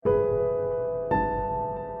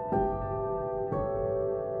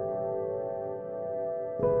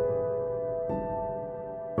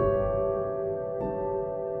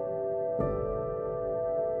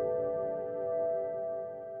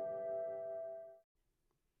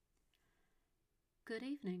Good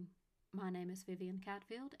evening. My name is Vivian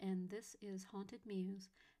Catfield, and this is Haunted Muse,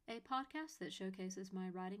 a podcast that showcases my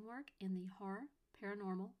writing work in the horror,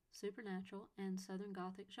 paranormal, supernatural, and Southern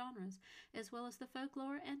Gothic genres, as well as the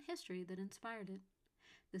folklore and history that inspired it.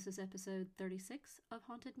 This is episode 36 of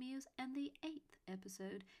Haunted Muse and the 8th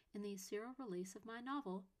episode in the serial release of my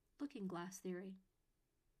novel, Looking Glass Theory.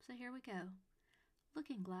 So here we go.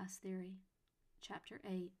 Looking Glass Theory, Chapter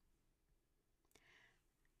 8.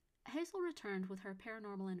 Hazel returned with her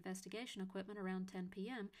paranormal investigation equipment around 10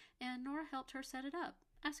 p.m., and Nora helped her set it up,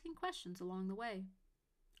 asking questions along the way.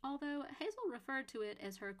 Although Hazel referred to it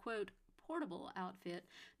as her, quote, portable outfit,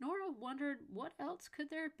 Nora wondered what else could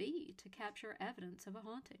there be to capture evidence of a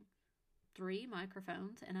haunting. 3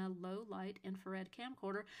 microphones and a low-light infrared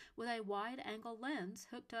camcorder with a wide-angle lens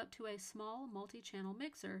hooked up to a small multi-channel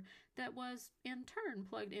mixer that was, in turn,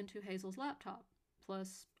 plugged into Hazel's laptop,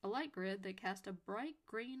 plus a light grid that cast a bright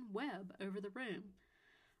green web over the room.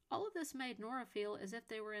 All of this made Nora feel as if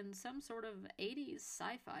they were in some sort of 80s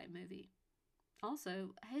sci-fi movie.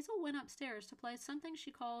 Also, Hazel went upstairs to place something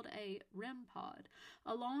she called a REM pod,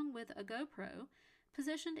 along with a GoPro,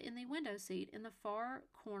 positioned in the window seat in the far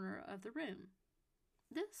corner of the room.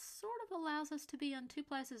 This sort of allows us to be in 2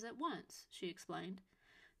 places at once, she explained.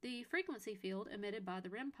 The frequency field emitted by the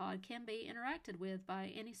REM pod can be interacted with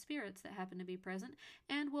by any spirits that happen to be present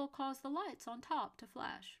and will cause the lights on top to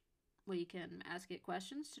flash. We can ask it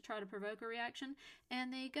questions to try to provoke a reaction,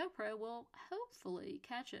 and the GoPro will hopefully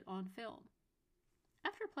catch it on film.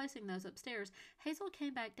 After placing those upstairs, Hazel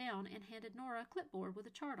came back down and handed Nora a clipboard with a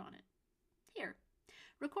chart on it. Here,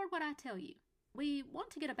 record what I tell you. We want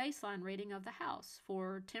to get a baseline reading of the house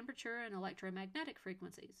for temperature and electromagnetic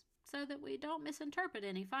frequencies, so that we don't misinterpret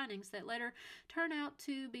any findings that later turn out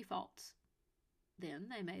to be false. Then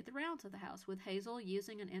they made the rounds of the house, with Hazel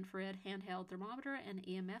using an infrared handheld thermometer and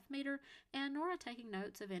EMF meter, and Nora taking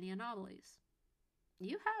notes of any anomalies.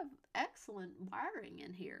 You have excellent wiring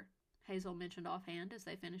in here, Hazel mentioned offhand as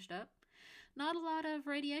they finished up. Not a lot of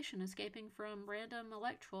radiation escaping from random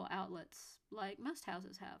electrical outlets, like most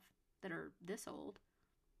houses have, that are this old.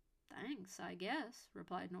 Thanks, I guess,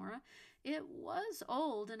 replied Nora. It was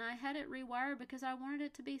old, and I had it rewired because I wanted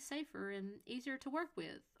it to be safer and easier to work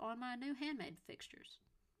with on my new handmade fixtures.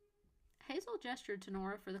 Hazel gestured to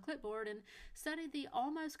Nora for the clipboard and studied the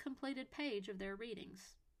almost completed page of their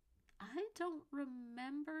readings. I don't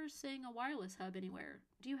remember seeing a wireless hub anywhere.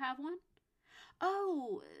 Do you have one?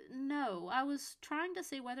 Oh, no. I was trying to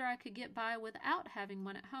see whether I could get by without having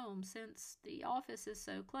one at home, since the office is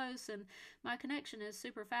so close and my connection is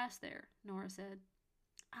super fast there, Nora said.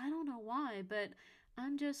 I don't know why, but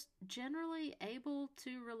I'm just generally able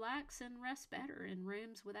to relax and rest better in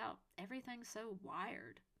rooms without everything so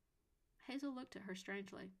wired. Hazel looked at her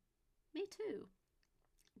strangely. Me too.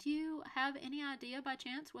 Do you have any idea by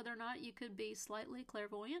chance whether or not you could be slightly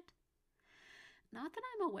clairvoyant? Not that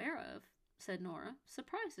I'm aware of, said Nora,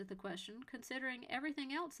 surprised at the question, considering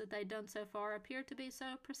everything else that they'd done so far appeared to be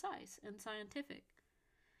so precise and scientific.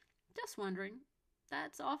 Just wondering.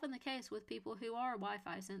 That's often the case with people who are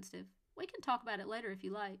Wi-Fi sensitive. We can talk about it later if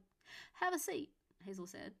you like. Have a seat, Hazel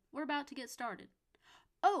said. We're about to get started.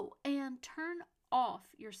 Oh, and turn off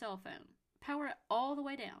your cell phone. Power it all the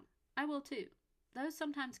way down. I will too. Those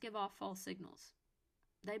sometimes give off false signals.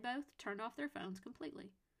 They both turned off their phones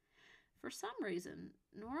completely. For some reason,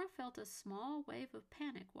 Nora felt a small wave of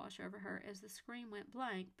panic wash over her as the screen went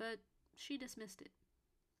blank, but she dismissed it.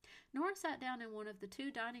 Nora sat down in one of the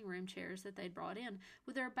 2 dining room chairs that they'd brought in,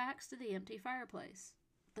 with their backs to the empty fireplace.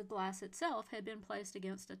 The glass itself had been placed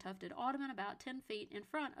against a tufted ottoman about 10 feet in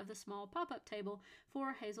front of the small pop-up table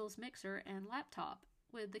for Hazel's mixer and laptop,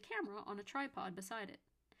 with the camera on a tripod beside it.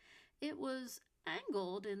 It was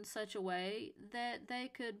angled in such a way that they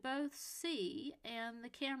could both see and the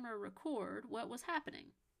camera record what was happening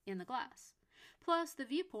in the glass. Plus, the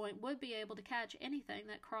viewpoint would be able to catch anything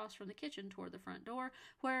that crossed from the kitchen toward the front door,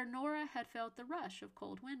 where Nora had felt the rush of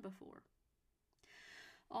cold wind before.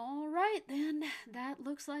 All right, then. That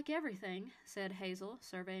looks like everything, said Hazel,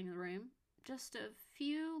 surveying the room. Just a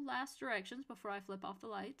few last directions before I flip off the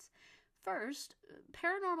lights. First,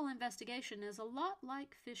 paranormal investigation is a lot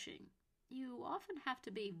like fishing. You often have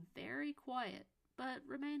to be very quiet, but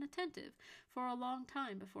remain attentive for a long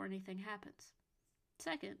time before anything happens.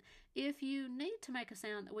 Second, if you need to make a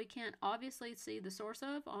sound that we can't obviously see the source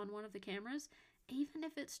of on one of the cameras, even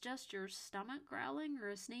if it's just your stomach growling or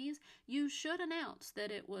a sneeze, you should announce that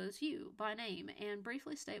it was you by name and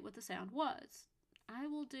briefly state what the sound was. I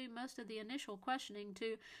will do most of the initial questioning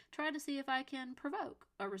to try to see if I can provoke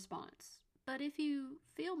a response. But if you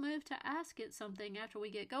feel moved to ask it something after we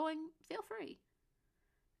get going, feel free.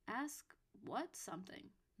 Ask What something?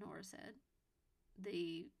 Nora said.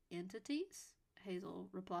 The entities? Hazel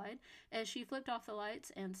replied, as she flipped off the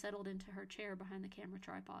lights and settled into her chair behind the camera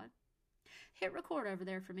tripod. Hit record over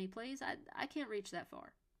there for me, please. I can't reach that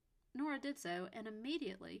far. Nora did so, and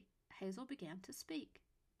immediately Hazel began to speak.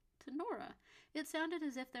 To Nora, it sounded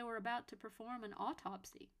as if they were about to perform an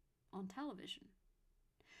autopsy on television.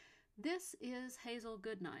 This is Hazel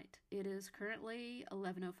Goodnight. It is currently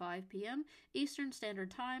 11:05 p.m. Eastern Standard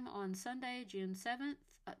Time on Sunday, June 7th,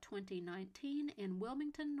 2019 in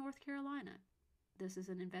Wilmington, North Carolina. This is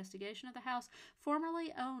an investigation of the house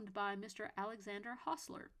formerly owned by Mr. Alexander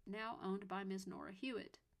Hostler, now owned by Ms. Nora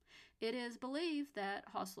Hewitt. It is believed that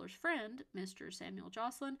Hostler's friend, Mr. Samuel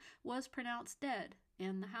Jocelyn, was pronounced dead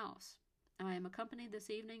in the house. I am accompanied this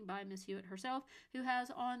evening by Miss Hewitt herself, who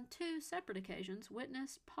has on 2 separate occasions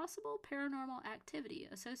witnessed possible paranormal activity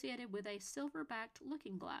associated with a silver-backed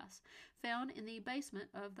looking glass found in the basement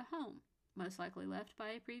of the home, most likely left by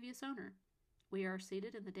a previous owner. We are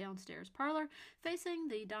seated in the downstairs parlor, facing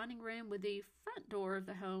the dining room with the front door of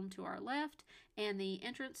the home to our left and the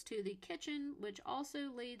entrance to the kitchen, which also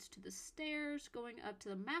leads to the stairs going up to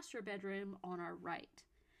the master bedroom on our right.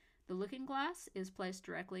 The looking glass is placed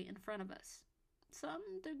directly in front of us.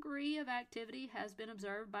 Some degree of activity has been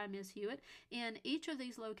observed by Miss Hewitt in each of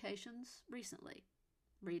these locations recently.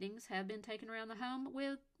 Readings have been taken around the home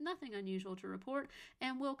with nothing unusual to report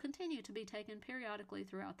and will continue to be taken periodically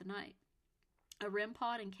throughout the night. A REM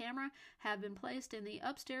pod and camera have been placed in the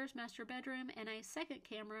upstairs master bedroom, and a second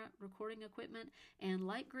camera, recording equipment, and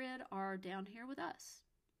light grid are down here with us.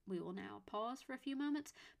 We will now pause for a few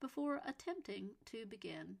moments before attempting to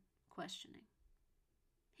begin questioning.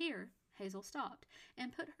 Here, Hazel stopped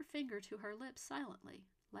and put her finger to her lips silently,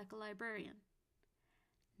 like a librarian.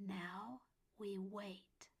 Now we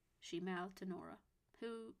wait, she mouthed to Nora,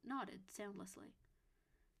 who nodded soundlessly.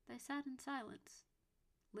 They sat in silence,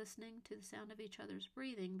 listening to the sound of each other's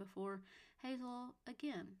breathing before Hazel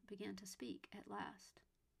again began to speak at last.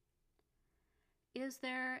 Is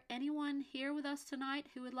there anyone here with us tonight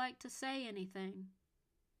who would like to say anything?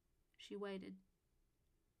 She waited.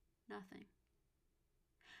 Nothing.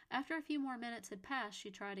 After a few more minutes had passed, she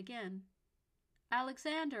tried again.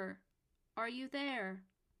 Alexander, are you there?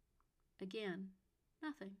 Again,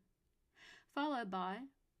 nothing. Followed by,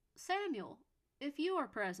 Samuel, if you are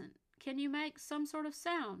present, can you make some sort of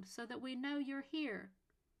sound so that we know you're here?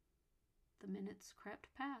 The minutes crept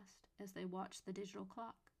past as they watched the digital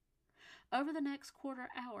clock. Over the next quarter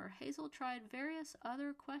hour, Hazel tried various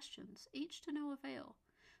other questions, each to no avail,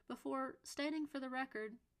 before stating for the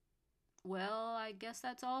record, Well, I guess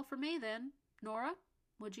that's all for me then. Nora,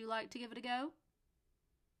 would you like to give it a go?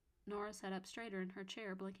 Nora sat up straighter in her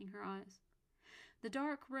chair, blinking her eyes. The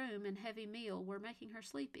dark room and heavy meal were making her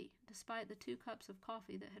sleepy, despite the 2 cups of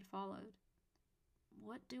coffee that had followed.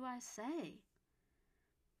 What do I say?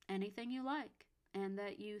 Anything you like, and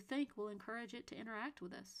that you think will encourage it to interact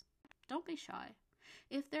with us. Don't be shy.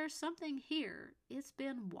 If there's something here, it's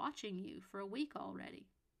been watching you for a week already.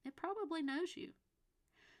 It probably knows you.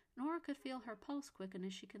 Nora could feel her pulse quicken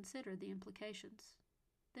as she considered the implications.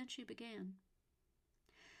 Then she began.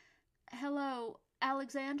 Hello,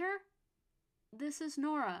 Alexander? This is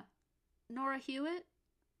Nora. Nora Hewitt.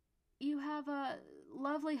 You have a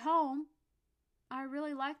lovely home. I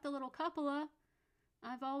really like the little cupola.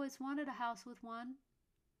 I've always wanted a house with one.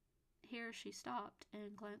 Here she stopped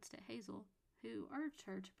and glanced at Hazel, who urged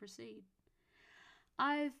her to proceed.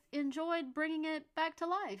 I've enjoyed bringing it back to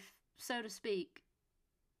life, so to speak.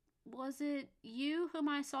 Was it you whom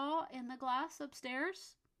I saw in the glass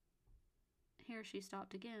upstairs? Here she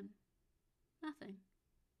stopped again. Nothing.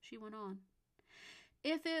 She went on.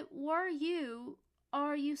 If it were you,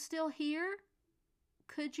 are you still here?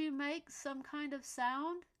 Could you make some kind of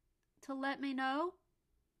sound to let me know?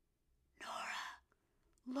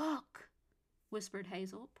 Nora, look, whispered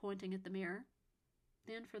Hazel, pointing at the mirror.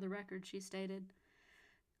 Then, for the record, she stated,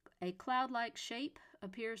 A cloud-like shape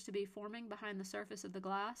appears to be forming behind the surface of the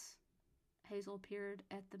glass. Hazel peered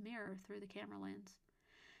at the mirror through the camera lens.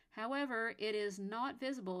 However, it is not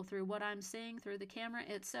visible through what I'm seeing through the camera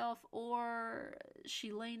itself, or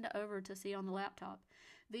she leaned over to see on the laptop.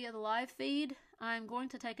 Via the live feed, I'm going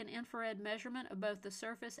to take an infrared measurement of both the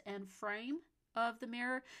surface and frame of the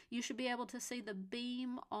mirror. You should be able to see the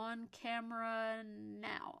beam on camera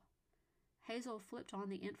now. Hazel flipped on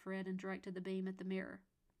the infrared and directed the beam at the mirror.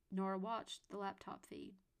 Nora watched the laptop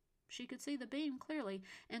feed. She could see the beam clearly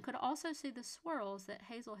and could also see the swirls that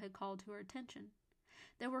Hazel had called to her attention.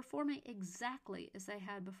 They were forming exactly as they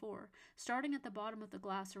had before, starting at the bottom of the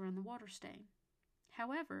glass around the water stain.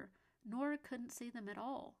 However, Nora couldn't see them at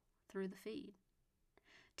all through the feed.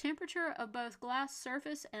 Temperature of both glass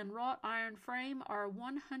surface and wrought iron frame are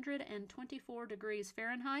 124 degrees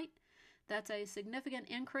Fahrenheit. That's a significant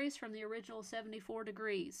increase from the original 74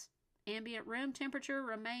 degrees. Ambient room temperature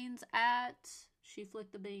remains at... She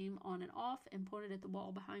flicked the beam on and off and pointed at the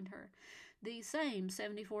wall behind her. The same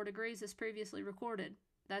 74 degrees as previously recorded.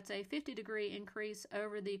 That's a 50-degree increase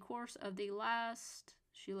over the course of the last...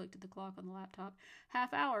 She looked at the clock on the laptop.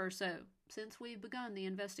 Half hour or so since we've begun the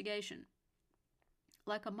investigation.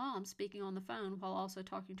 Like a mom speaking on the phone while also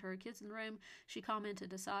talking to her kids in the room, she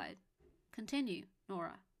commented aside. Continue,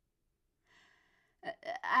 Nora.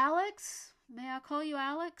 Alex? May I call you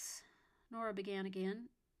Alex? Nora began again.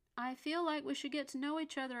 I feel like we should get to know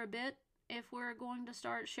each other a bit if we're going to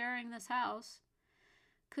start sharing this house.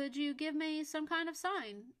 Could you give me some kind of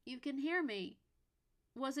sign you can hear me?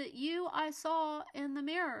 Was it you I saw in the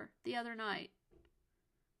mirror the other night?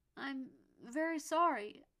 I'm very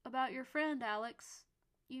sorry about your friend, Alex.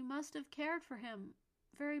 You must have cared for him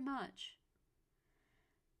very much.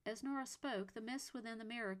 As Nora spoke, the mists within the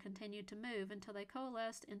mirror continued to move until they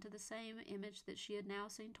coalesced into the same image that she had now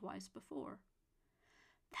seen twice before.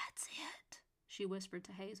 That's it, she whispered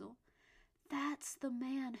to Hazel. That's the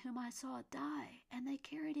man whom I saw die, and they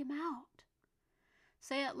carried him out.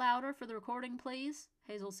 Say it louder for the recording, please,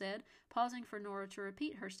 Hazel said, pausing for Nora to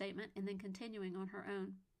repeat her statement and then continuing on her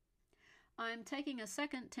own. I'm taking a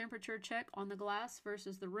second temperature check on the glass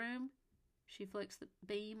versus the room. She flicks the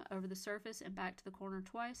beam over the surface and back to the corner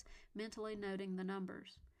twice, mentally noting the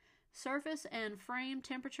numbers. Surface and frame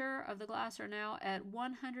temperature of the glass are now at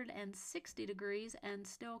 160 degrees and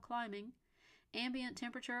still climbing. Ambient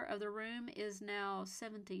temperature of the room is now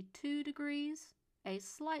 72 degrees, a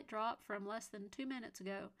slight drop from less than 2 minutes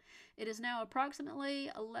ago. It is now approximately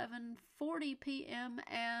 11:40 p.m.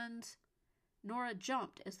 and... Nora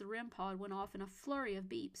jumped as the REM pod went off in a flurry of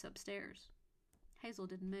beeps upstairs. Hazel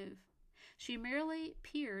didn't move. She merely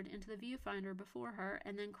peered into the viewfinder before her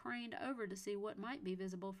and then craned over to see what might be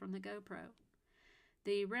visible from the GoPro.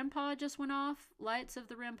 The REM pod just went off. Lights of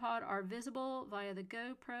the REM pod are visible via the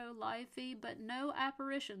GoPro live feed, but no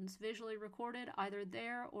apparitions visually recorded either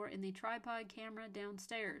there or in the tripod camera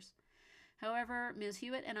downstairs. However, Ms.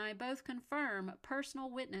 Hewitt and I both confirm personal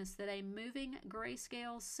witness that a moving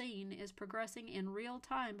grayscale scene is progressing in real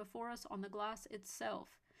time before us on the glass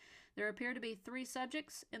itself. There appear to be 3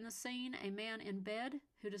 subjects in the scene, a man in bed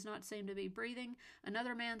who does not seem to be breathing,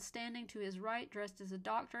 another man standing to his right dressed as a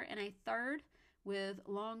doctor, and a third with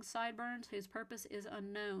long sideburns whose purpose is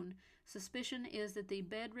unknown. Suspicion is that the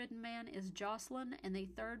bedridden man is Jocelyn and the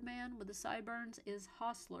third man with the sideburns is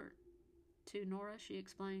Hostler. To Nora, she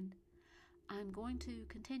explained. I'm going to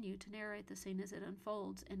continue to narrate the scene as it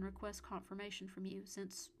unfolds and request confirmation from you,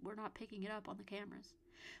 since we're not picking it up on the cameras.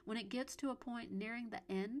 When it gets to a point nearing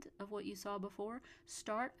the end of what you saw before,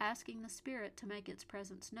 start asking the spirit to make its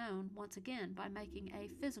presence known once again by making a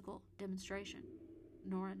physical demonstration.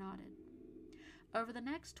 Nora nodded. Over the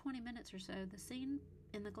next 20 minutes or so, the scene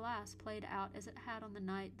in the glass played out as it had on the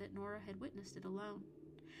night that Nora had witnessed it alone.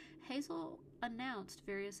 Hazel announced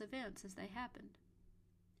various events as they happened.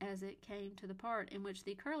 As it came to the part in which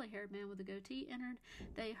the curly-haired man with the goatee entered,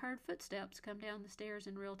 they heard footsteps come down the stairs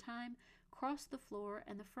in real time, crossed the floor,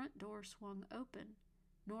 and the front door swung open.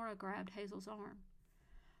 Nora grabbed Hazel's arm.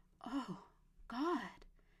 Oh, God,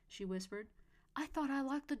 she whispered. I thought I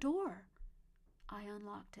locked the door. I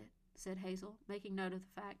unlocked it, said Hazel, making note of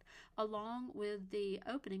the fact, along with the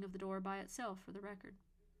opening of the door by itself for the record.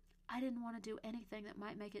 I didn't want to do anything that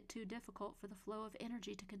might make it too difficult for the flow of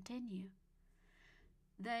energy to continue.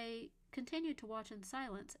 They continued to watch in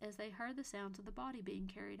silence as they heard the sounds of the body being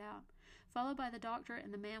carried out, followed by the doctor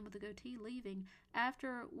and the man with the goatee leaving,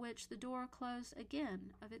 after which the door closed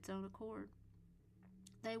again of its own accord.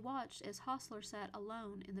 They watched as Hostler sat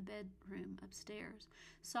alone in the bedroom upstairs,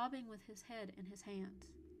 sobbing with his head in his hands.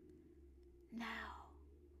 Now,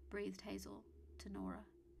 breathed Hazel to Nora.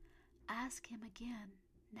 Ask him again,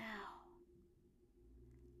 now.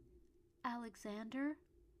 Alexander,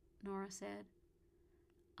 Nora said.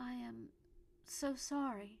 I am so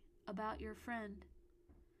sorry about your friend.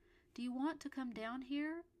 Do you want to come down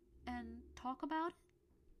here and talk about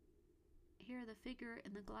it? Here the figure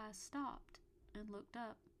in the glass stopped and looked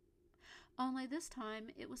up. Only this time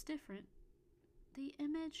it was different. The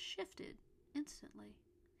image shifted instantly.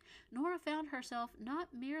 Nora found herself not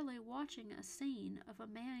merely watching a scene of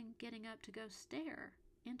a man getting up to go stare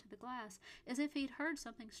into the glass as if he'd heard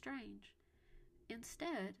something strange.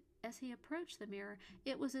 Instead, as he approached the mirror,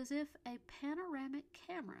 it was as if a panoramic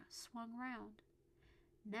camera swung round.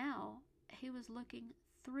 Now he was looking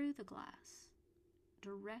through the glass,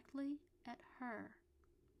 directly at her.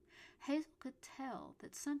 Hazel could tell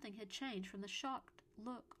that something had changed from the shocked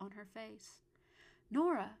look on her face.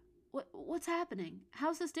 "Nora, what's happening?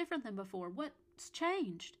 How's this different than before? What's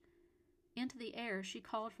changed?" Into the air, she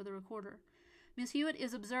called for the recorder. "Miss Hewitt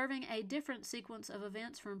is observing a different sequence of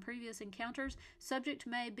events from previous encounters. Subject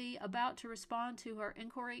may be about to respond to her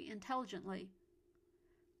inquiry intelligently."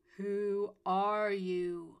 "Who are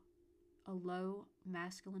you?" A low,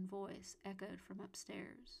 masculine voice echoed from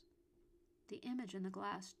upstairs. The image in the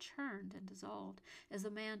glass churned and dissolved as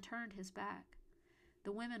the man turned his back.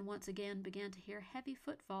 The women once again began to hear heavy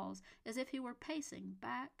footfalls, as if he were pacing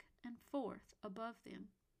back and forth above them.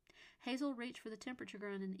 Hazel reached for the temperature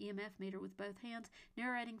gun and EMF meter with both hands,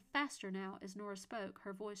 narrating faster now as Nora spoke,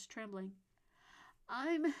 her voice trembling.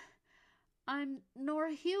 I'm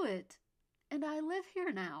Nora Hewitt, and I live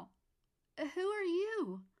here now. Who are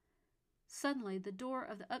you?" Suddenly, the door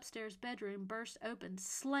of the upstairs bedroom burst open,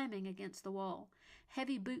 slamming against the wall.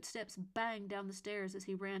 Heavy bootsteps banged down the stairs as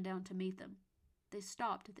he ran down to meet them. They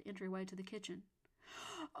stopped at the entryway to the kitchen.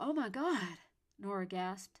 "Oh, my God," Nora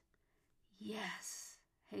gasped. "Yes,"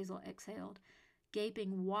 Hazel exhaled,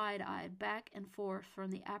 gaping wide-eyed back and forth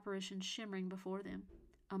from the apparition shimmering before them.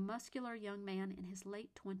 A muscular young man in his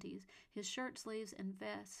late 20s, his shirt sleeves and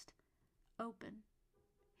vest open,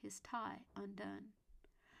 his tie undone.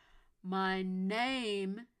 "My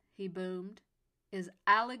name," he boomed, "is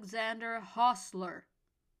Alexander Hostler."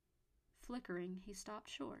 Flickering, he stopped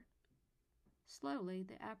short. Slowly,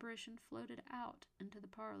 the apparition floated out into the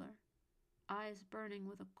parlor, eyes burning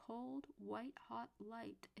with a cold, white-hot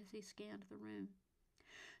light as he scanned the room.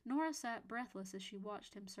 Nora sat breathless as she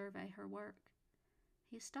watched him survey her work.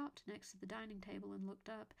 He stopped next to the dining table and looked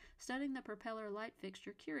up, studying the propeller light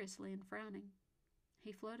fixture curiously and frowning.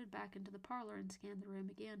 He floated back into the parlor and scanned the room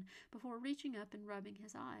again, before reaching up and rubbing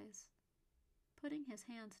his eyes. Putting his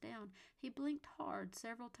hands down, he blinked hard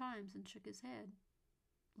several times and shook his head.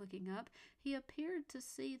 Looking up, he appeared to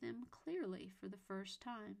see them clearly for the first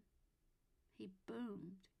time. He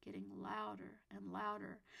boomed, getting louder and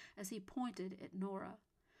louder as he pointed at Nora.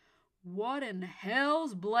 "What in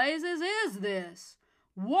hell's blazes is this?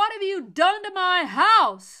 What have you done to my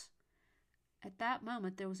house?" At that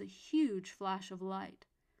moment, there was a huge flash of light.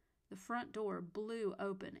 The front door blew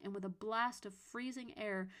open, and with a blast of freezing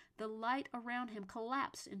air, the light around him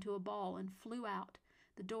collapsed into a ball and flew out,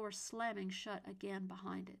 the door slamming shut again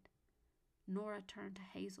behind it. Nora turned to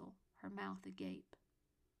Hazel, her mouth agape.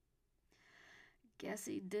 "Guess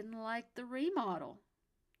he didn't like the remodel,"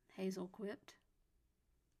 Hazel quipped.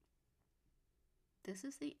 This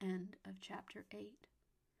is the end of Chapter 8.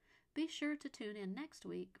 Be sure to tune in next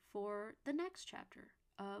week for the next chapter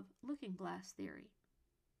of Looking Glass Theory.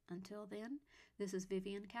 Until then, this is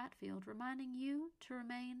Vivian Catfield reminding you to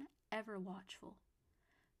remain ever watchful,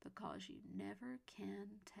 because you never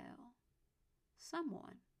can tell.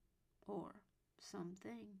 Someone, or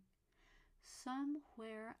something,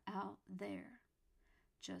 somewhere out there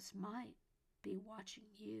just might be watching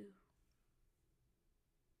you.